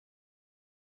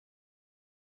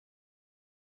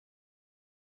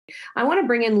I want to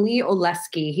bring in Lee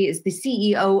Oleski. He is the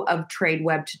CEO of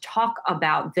Tradeweb to talk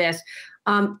about this.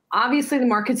 Obviously, the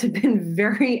markets have been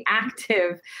very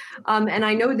active, and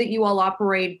I know that you all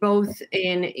operate both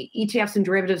in ETFs and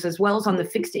derivatives as well as on the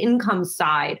fixed income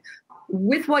side.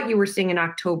 With what you were seeing in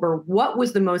October, what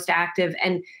was the most active,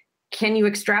 and can you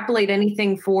extrapolate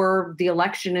anything for the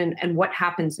election and what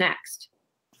happens next?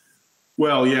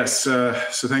 Well, yes. So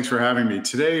thanks for having me.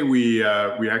 Today, we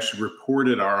actually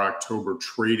reported our October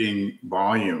trading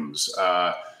volumes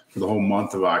for the whole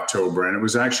month of October, and it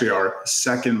was actually our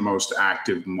second most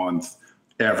active month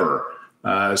ever.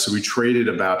 So we traded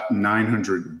about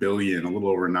 900 billion, a little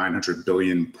over 900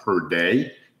 billion per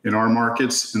day in our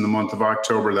markets in the month of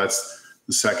October. That's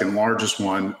the second largest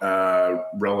one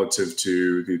relative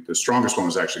to the strongest one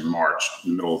was actually March,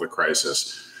 in the middle of the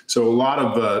crisis. So a lot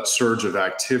of surge of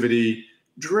activity,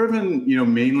 driven,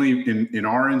 mainly in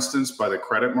our instance by the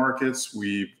credit markets.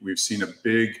 We've seen a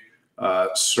big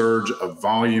surge of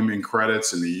volume in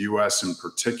credits in the U.S. in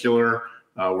particular.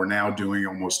 We're now doing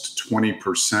almost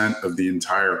 20% of the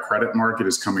entire credit market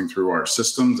is coming through our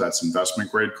systems. That's investment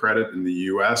grade credit in the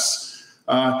U.S.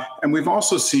 And we've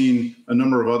also seen a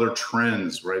number of other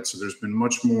trends, right? So there's been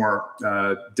much more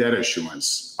debt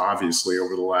issuance, obviously,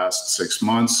 over the last 6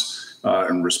 months.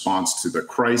 In response to the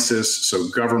crisis. So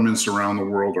governments around the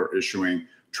world are issuing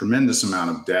tremendous amount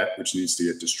of debt, which needs to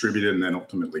get distributed and then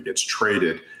ultimately gets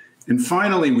traded. And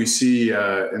finally, we see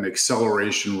an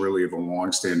acceleration really of a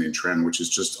longstanding trend, which is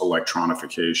just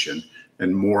electronification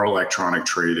and more electronic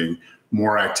trading,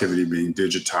 more activity being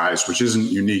digitized, which isn't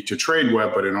unique to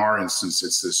Tradeweb, but in our instance,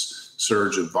 it's this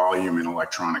surge of volume in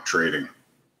electronic trading.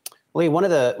 Lee, one of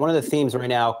the themes right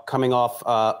now coming off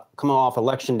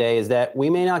Election Day is that we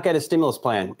may not get a stimulus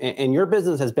plan, and your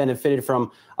business has benefited from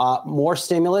more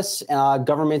stimulus,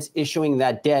 governments issuing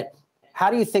that debt. How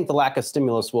do you think the lack of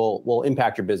stimulus will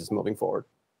impact your business moving forward?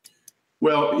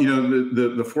 Well,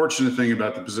 the fortunate thing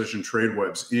about the position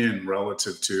Tradeweb's in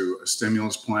relative to a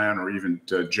stimulus plan or even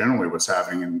to generally what's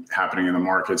happening in the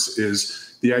markets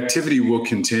is the activity will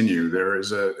continue. There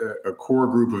is a core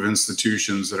group of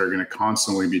institutions that are going to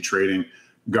constantly be trading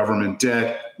government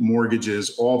debt,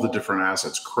 mortgages, all the different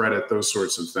assets, credit, those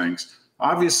sorts of things.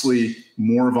 Obviously,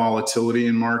 more volatility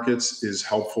in markets is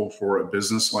helpful for a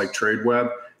business like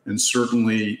Tradeweb. And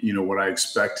certainly, what I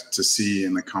expect to see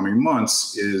in the coming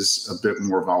months is a bit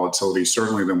more volatility,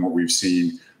 certainly than what we've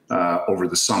seen over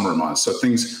the summer months. So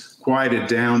things quieted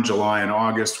down July and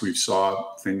August. We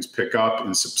saw things pick up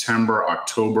in September,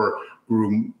 October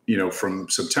grew, from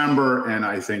September. And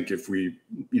I think if we,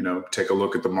 take a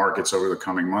look at the markets over the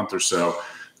coming month or so,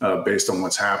 based on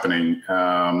what's happening,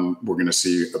 we're going to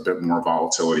see a bit more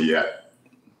volatility yet.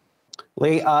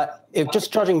 Lee, if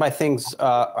just judging by things,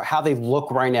 how they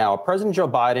look right now, President Joe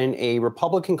Biden, a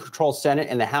Republican-controlled Senate,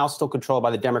 and the House still controlled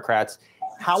by the Democrats,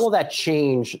 how will that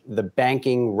change the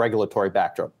banking regulatory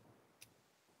backdrop?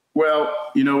 Well,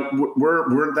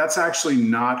 that's actually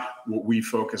not what we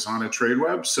focus on at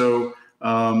Tradeweb. So,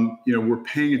 we're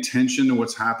paying attention to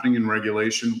what's happening in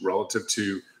regulation relative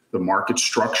to the market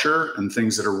structure and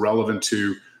things that are relevant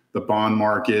to the bond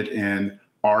market and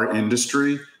our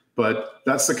industry. But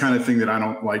that's the kind of thing that I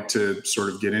don't like to sort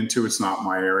of get into. It's not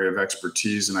my area of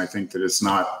expertise. And I think that it's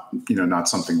not, not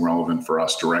something relevant for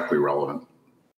us, directly relevant.